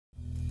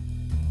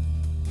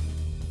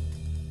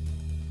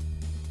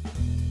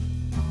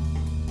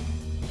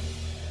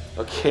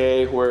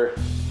Okay,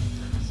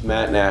 it's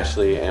Matt and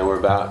Ashley, and we're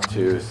about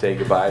to say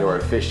goodbye to our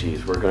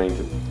fishies. We're going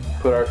to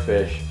put our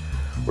fish,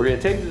 we're going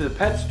to take them to the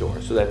pet store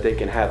so that they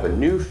can have a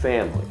new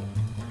family.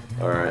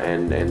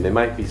 And they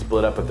might be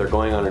split up if they're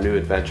going on a new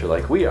adventure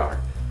like we are.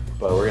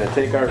 But we're going to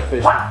take our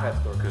fish to the pet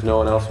store because no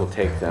one else will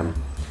take them.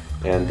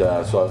 And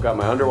so I've got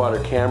my underwater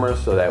camera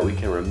so that we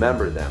can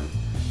remember them.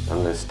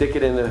 I'm going to stick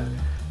it in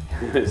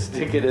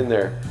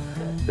their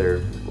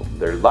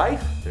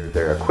life,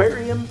 their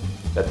aquarium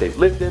that they've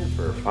lived in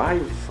for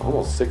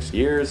 6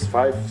 years,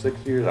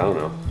 6 years, I don't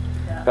know.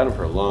 Had them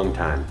for a long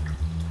time.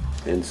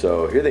 And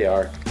so here they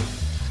are.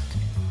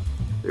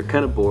 They're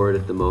kind of bored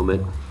at the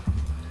moment,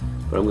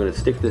 but I'm going to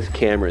stick this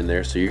camera in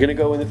there. So you're going to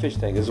go in the fish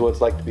tank. This is what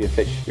it's like to be a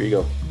fish. Here you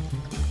go.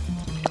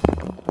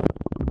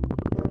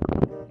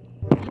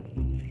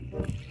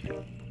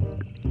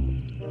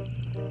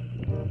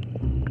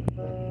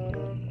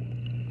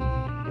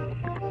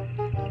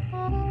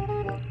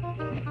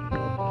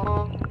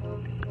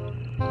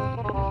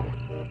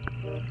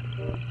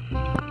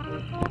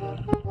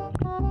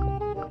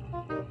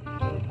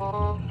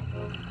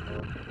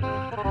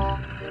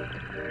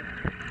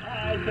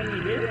 Can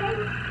you hear that?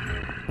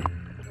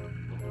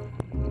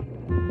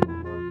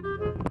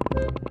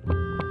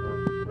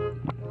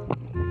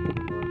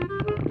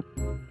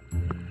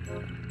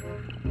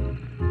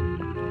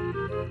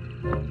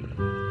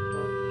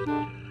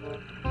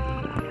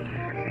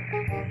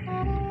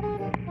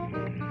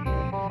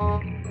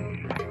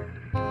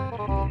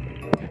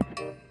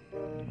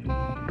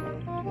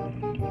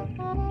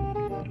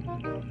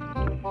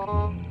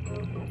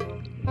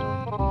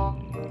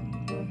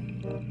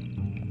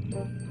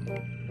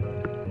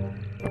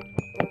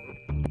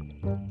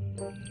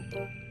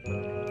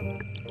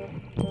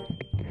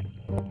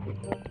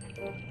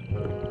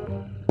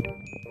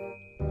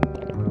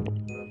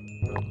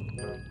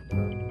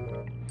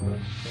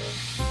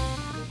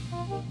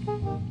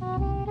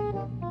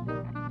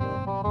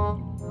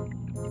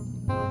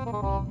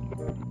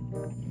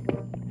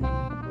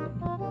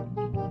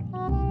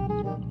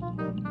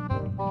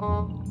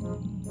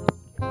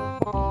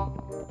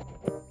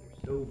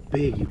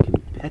 Big, you can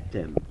pet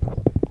them.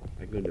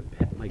 I'm going to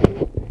pet my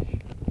goldfish.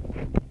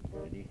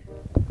 Ready?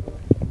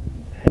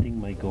 Petting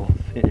my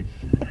goldfish.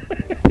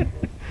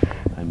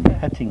 I'm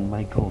petting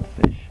my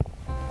goldfish.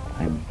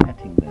 I'm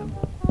petting them.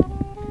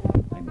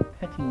 I'm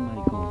petting my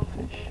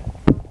goldfish.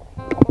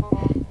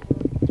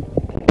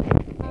 Okay,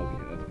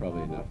 that's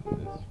probably enough of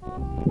this.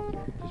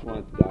 Just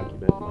wanted to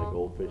document my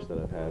goldfish that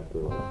I've had for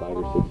like 5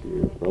 or 6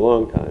 years. For a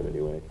long time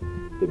anyway.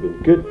 They've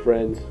been good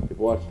friends. They've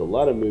watched a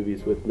lot of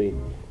movies with me.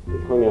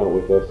 They've hung out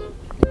with us.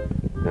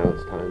 Now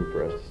it's time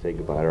for us to say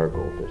goodbye to our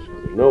goldfish.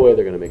 Because there's no way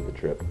they're going to make the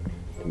trip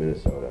to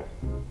Minnesota.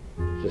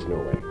 There's just no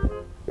way.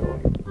 No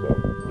way. So,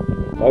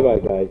 bye-bye,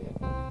 guys.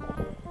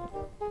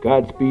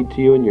 Godspeed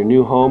to you in your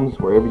new homes,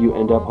 wherever you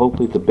end up.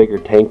 Hopefully it's a bigger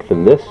tank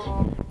than this.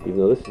 Even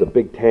though this is a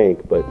big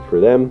tank, but for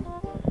them,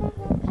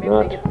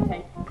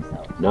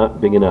 it's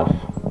not big enough.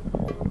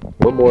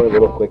 One more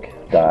little quick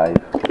dive.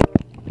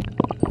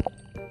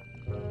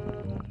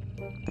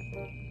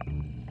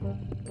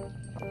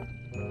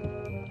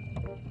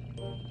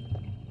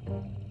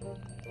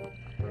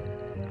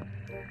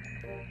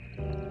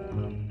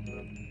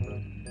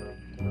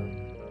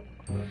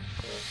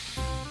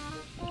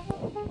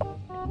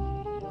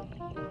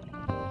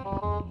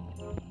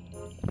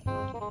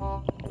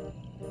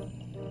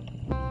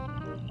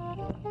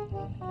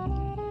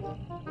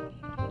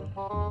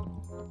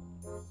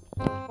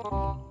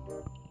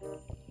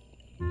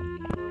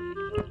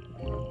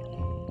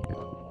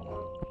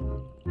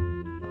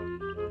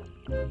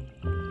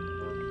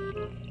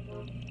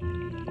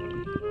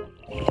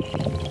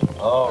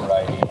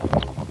 Alrighty.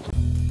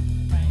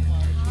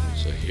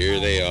 So here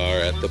they are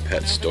at the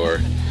pet store,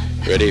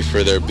 ready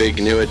for their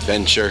big new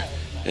adventure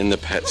in the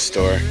pet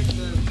store.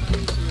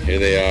 Here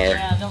they are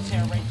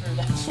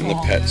in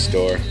the pet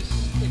store.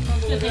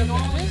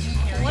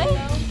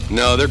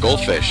 No, they're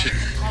goldfish.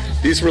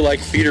 These were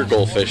like feeder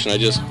goldfish, and I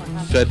just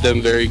fed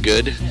them very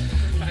good,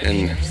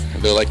 and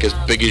they're like as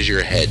big as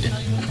your head.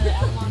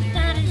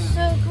 That is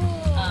so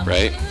cool.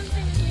 Right?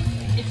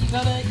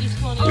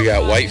 We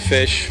got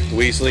Whitefish,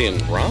 Weasley, and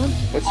Ron?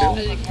 What's his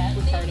name?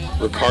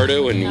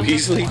 Ricardo and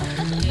Weasley.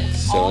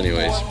 So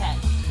anyways,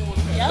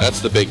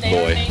 that's the big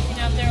boy.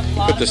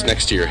 Put this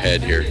next to your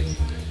head here.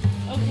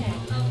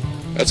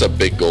 That's a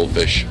big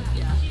goldfish.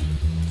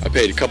 I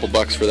paid a couple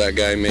bucks for that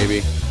guy, maybe.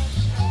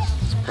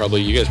 It's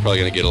probably, you guys are probably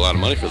going to get a lot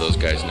of money for those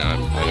guys now,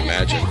 I'd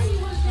imagine.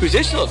 Who's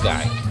this little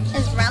guy?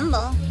 It's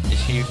Rumble. Is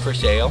he for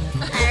sale?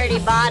 I already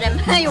bought him.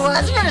 He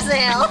was for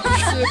sale.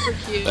 Super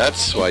cute.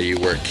 That's why you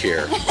work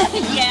here.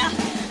 Yeah.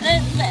 They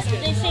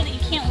say that you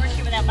can't work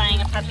here without buying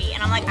a puppy,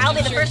 and I'm like, I'll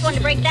be the first one to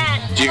break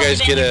that. Do you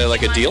guys get a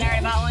deal? I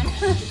already bought one.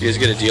 You guys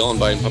get a deal on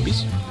buying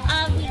puppies? We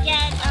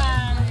get,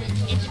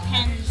 it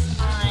depends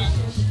on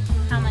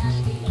how much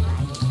they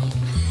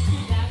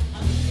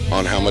like.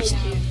 On how much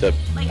the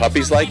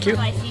puppies like you?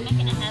 Glycemic,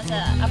 and it has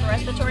a upper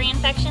respiratory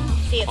infection.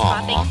 See, it's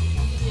popping.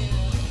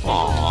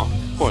 Aww,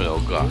 poor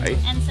little guy.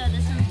 And so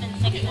this one's been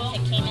sick since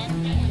it came in.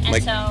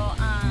 And so,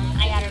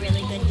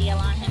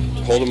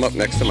 hold him up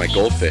next to my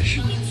goldfish.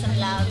 He needs some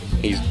love.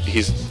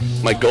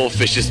 He's my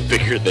goldfish is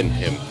bigger than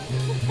him. You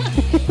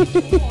like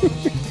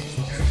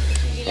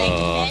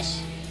the fish?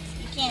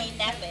 You can't eat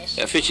that fish.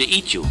 That fish will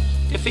eat you.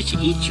 That fish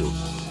will eat you.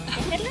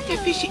 That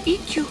fish will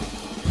eat you.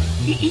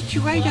 He eat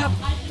you right up.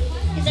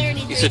 He's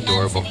already 3 He's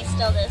adorable. months and he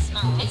still does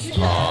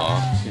smell.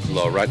 Aww, he's a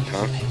little rut,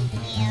 huh?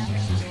 Yeah.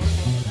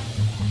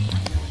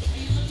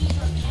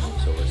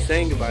 So we're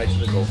saying goodbye to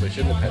the goldfish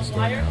in the pet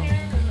store now.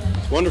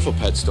 It's a wonderful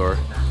pet store.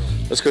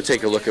 Let's go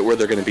take a look at where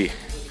they're going to be.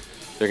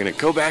 They're going to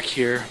go back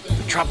here,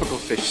 the tropical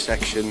fish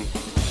section.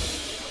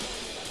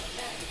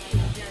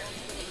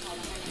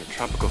 The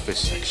tropical fish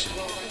section.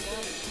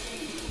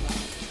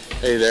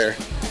 Hey there.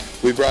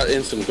 We brought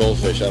in some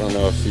goldfish. I don't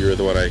know if you're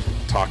the one I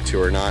talked to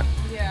or not.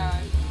 Yeah.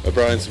 I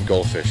brought in some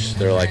goldfish.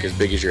 They're like as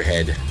big as your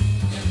head.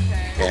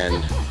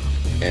 Okay.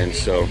 And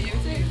so,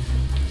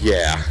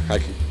 yeah, I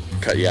can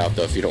cut you out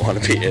though if you don't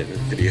want to be in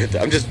the video.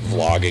 I'm just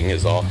vlogging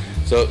is all.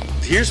 So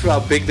here's how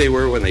big they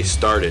were when they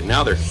started.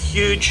 Now they're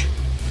huge.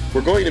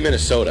 We're going to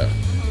Minnesota,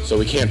 so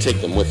we can't take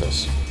them with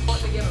us.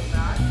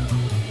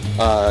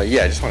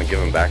 Yeah, I just want to give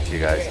them back to you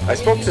guys. I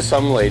spoke to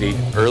some lady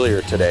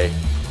earlier today,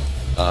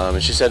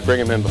 and she said bring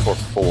them in before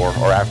 4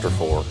 or after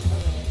 4.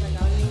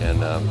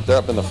 And they're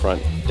up in the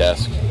front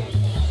desk.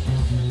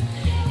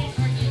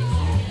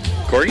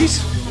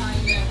 Corgis?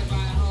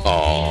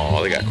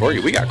 Oh, they got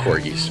corgis. We got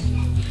corgis.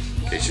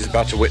 Okay, she's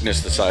about to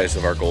witness the size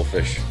of our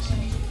goldfish.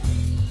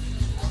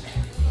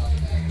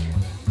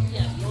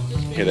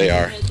 Here they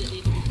are.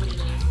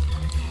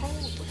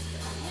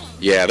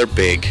 Yeah, they're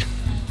big.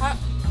 How?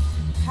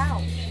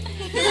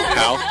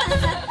 How?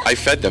 I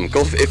fed them.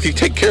 If you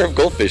take care of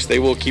goldfish, they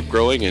will keep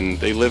growing, and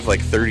they live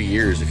like 30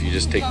 years if you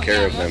just take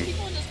care of them.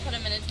 People just put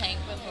them in a tank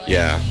with like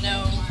Yeah.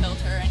 no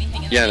filter or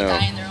anything, and Yeah, they no.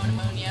 die in their own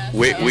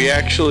ammonia. We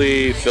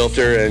actually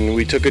filter, and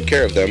we took good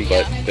care of them,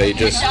 but they Good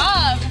just...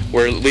 job.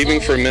 We're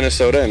leaving for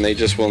Minnesota, and they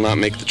just will not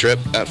make the trip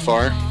that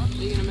far. Are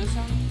you gonna miss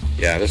them?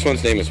 Yeah, this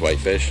one's name is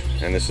Whitefish,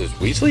 and this is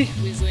Weasley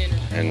Weasley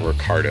and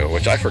Ricardo,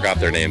 which I forgot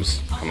their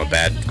names. I'm a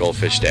bad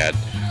goldfish dad,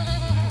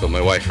 but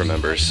my wife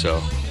remembers,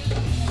 so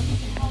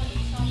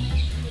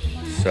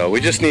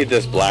we just need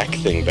this black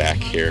thing back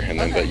here, and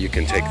then but you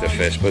can take the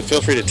fish. But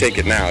feel free to take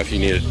it now if you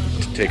need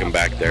to take them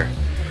back there.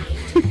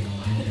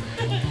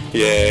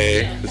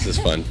 Yay! This is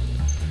fun.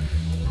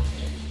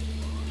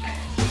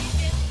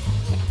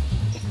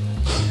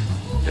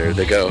 There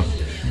they go.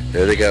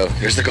 There they go.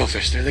 There's the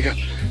goldfish. There they go.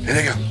 There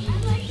they go.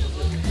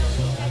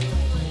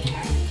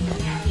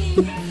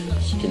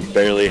 You can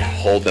barely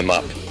hold them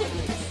up.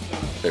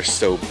 They're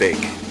so big.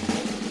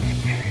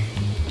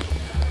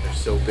 They're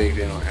so big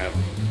they don't have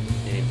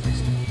any place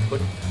to put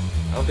them.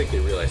 I don't think they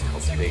realized how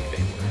big they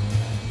were.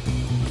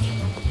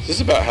 This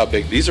is about how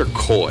big. These are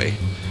koi.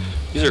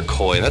 These are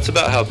koi. That's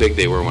about how big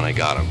they were when I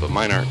got them, but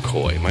mine aren't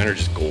koi. Mine are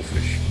just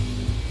goldfish.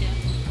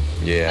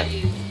 Yeah.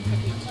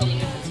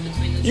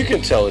 You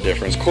can tell the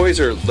difference. Koi's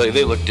are,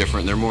 they look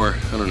different. They're more,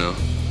 I don't know.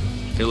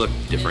 They look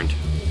different.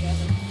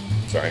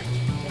 Sorry.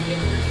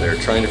 They're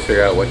trying to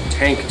figure out what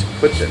tank to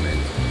put them in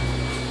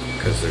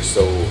because they're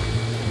so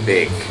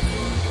big.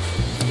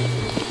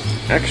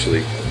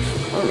 Actually,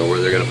 I don't know where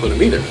they're going to put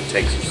them either.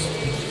 Tanks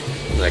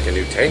are like a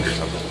new tank or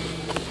something.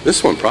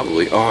 This one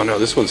probably, oh no,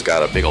 this one's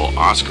got a big old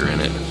Oscar in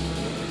it.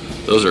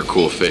 Those are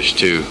cool fish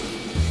too.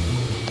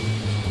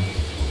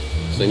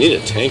 So they need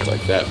a tank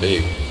like that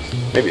big.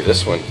 Maybe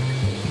this one.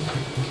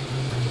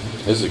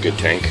 This is a good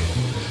tank.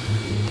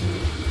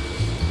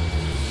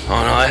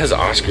 Oh no, that has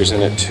Oscars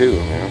in it too,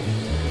 man.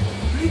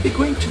 Where are they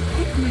going to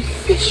put my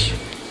fish?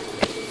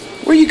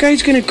 Where are you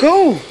guys gonna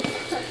go?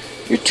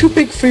 You're too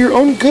big for your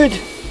own good.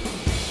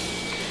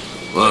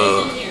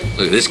 Whoa,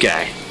 look at this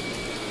guy.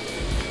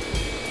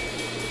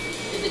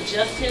 Is it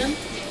just him?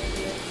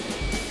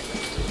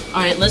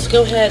 Alright, let's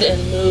go ahead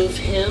and move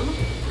him.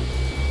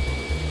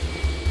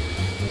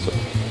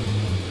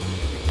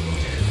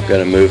 I'm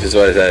gonna move his,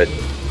 what is that?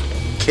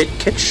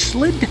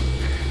 Kitchlid?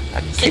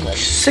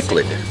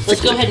 Cichlid.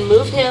 Let's go ahead and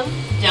move him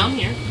down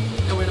here,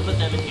 and we're gonna put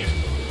them in here.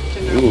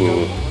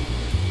 Ooh.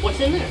 What's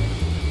in there?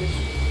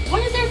 Why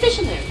is there a fish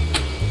in there?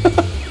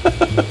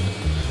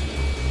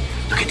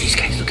 Look at these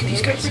guys, look at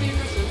these guys.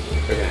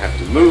 We're gonna have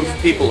to move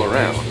people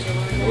around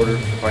in order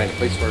to find a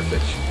place for our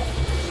fish.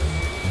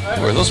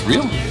 Are those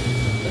real?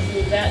 Let's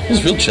move that down.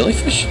 Those real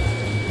jellyfish?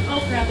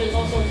 Oh crap, there's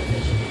all sorts of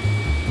fish.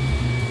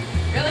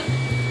 Really?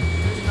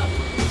 There's a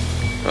couple.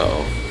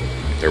 Uh-oh.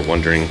 They're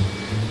wondering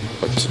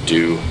what to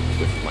do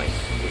with my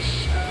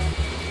fish.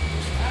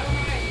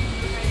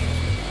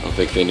 I don't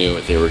think they knew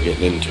what they were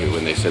getting into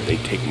when they said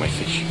they'd take my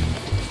fish.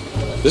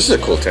 This is a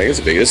cool tank. It's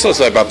big. This is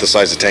about the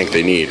size of tank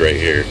they need right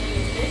here.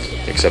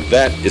 Except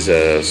that is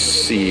a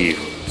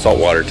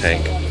saltwater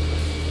tank.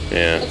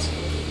 Yeah.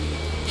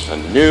 A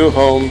new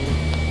home.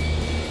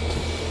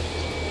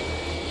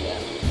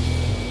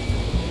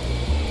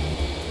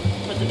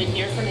 Put them in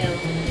here for now.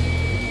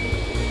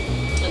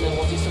 And then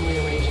we'll do some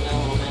rearranging in a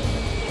little bit.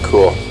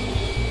 Cool.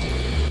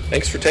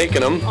 Thanks for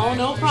taking them. Oh,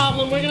 no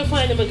problem. We're gonna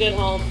find him a good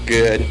home.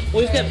 Good.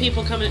 We've got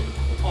people coming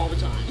all the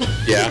time.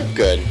 Yeah,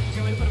 good. Do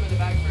you want me to put them in the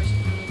bag first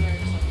and put them in there?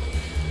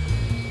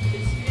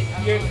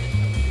 You're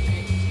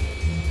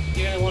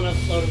gonna want to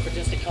float them for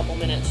just a couple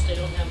minutes. They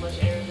don't have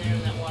much air in there,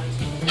 and that water's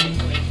getting pretty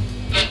quick.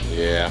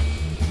 Yeah.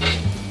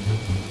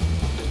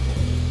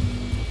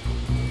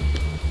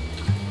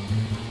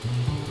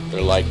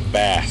 They're like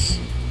bass.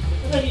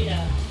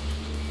 Yeah.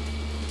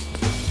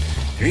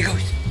 Here he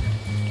goes.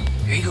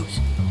 Here he goes.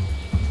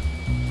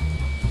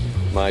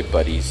 My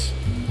buddies.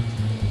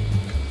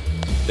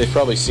 They've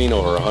probably seen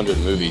over 100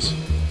 movies.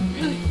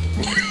 Really?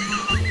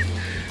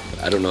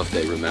 I don't know if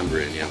they remember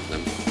any of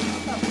them.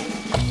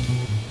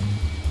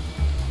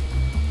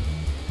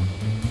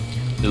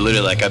 They're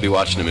literally like, I'd be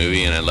watching a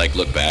movie and I'd like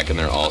look back and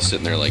they're all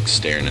sitting there like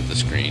staring at the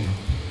screen.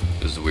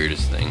 It was the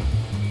weirdest thing.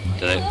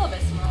 He's a little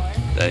bit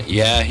smaller.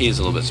 Yeah, he is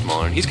a little bit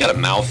smaller. And he's got a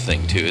mouth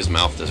thing too. His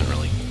mouth doesn't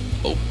really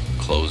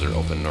close or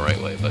open the right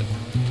way, but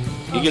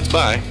he gets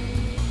by.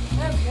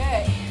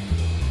 Okay.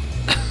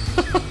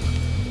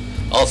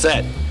 All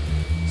set.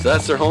 So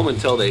that's their home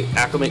until they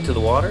acclimate to the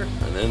water,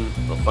 and then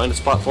they'll find a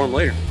spot for them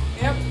later.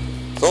 Yep.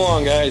 So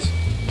long, guys.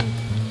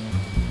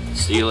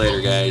 See you later,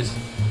 guys.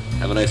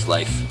 Have a nice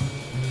life.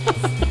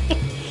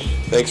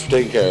 Thanks for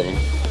taking care of them.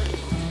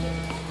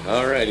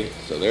 Alrighty,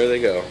 so there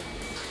they go.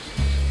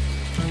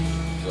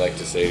 Would you like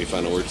to say any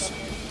final words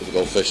to the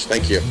goldfish?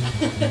 Thank you.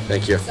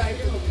 Thank you. Sorry,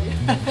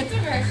 it's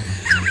okay.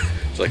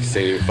 Would you like to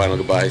say any final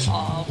goodbyes?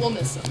 Aw, we'll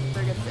miss them.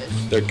 They're good fish.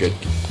 They're good.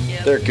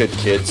 Yep. They're good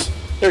kids.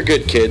 They're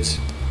good kids.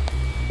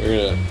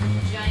 We're gonna.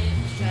 Giant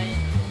kids.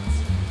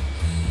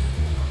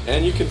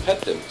 And you can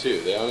pet them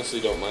too. They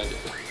honestly don't mind it.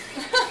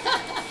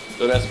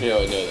 Don't ask me how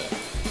I know that.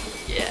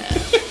 Yeah.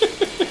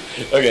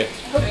 Okay.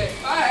 Okay,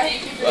 bye.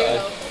 Thank you for your Bye.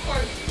 help. Of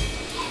course.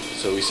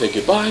 So we say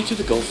goodbye to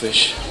the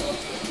goldfish.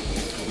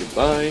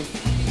 Goodbye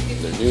to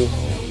their new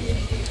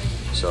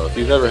home. So if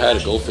you've ever had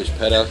a goldfish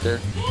pet out there,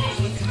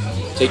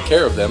 take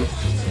care of them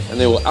and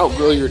they will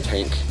outgrow your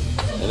tank.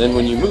 And then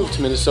when you move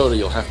to Minnesota,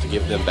 you'll have to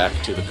give them back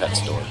to the pet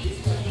store.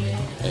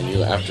 And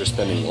you, after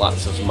spending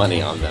lots of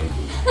money on them,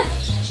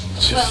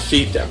 to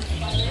feed them.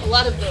 A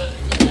lot of the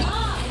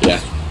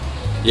Yeah.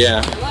 Yeah.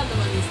 a lot of the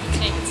money is the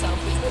tank itself.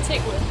 We'll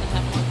take with and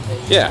have one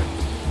fish. Yeah.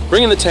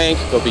 Bring in the tank.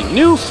 There'll be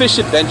new fish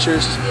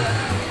adventures.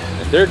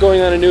 And they're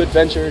going on a new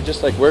adventure,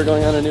 just like we're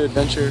going on a new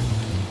adventure.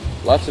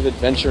 Lots of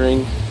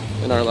adventuring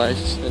in our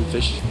lives and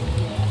fish.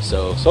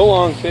 So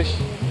long, fish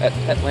at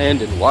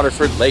Petland in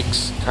Waterford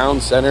Lakes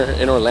Town Center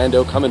in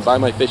Orlando. Come and buy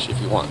my fish if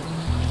you want.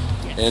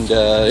 And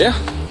yeah,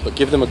 but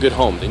give them a good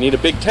home. They need a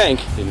big tank.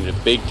 They need a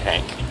big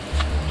tank.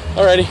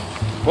 Alrighty.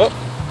 Well,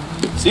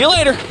 see you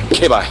later.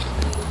 Okay, bye.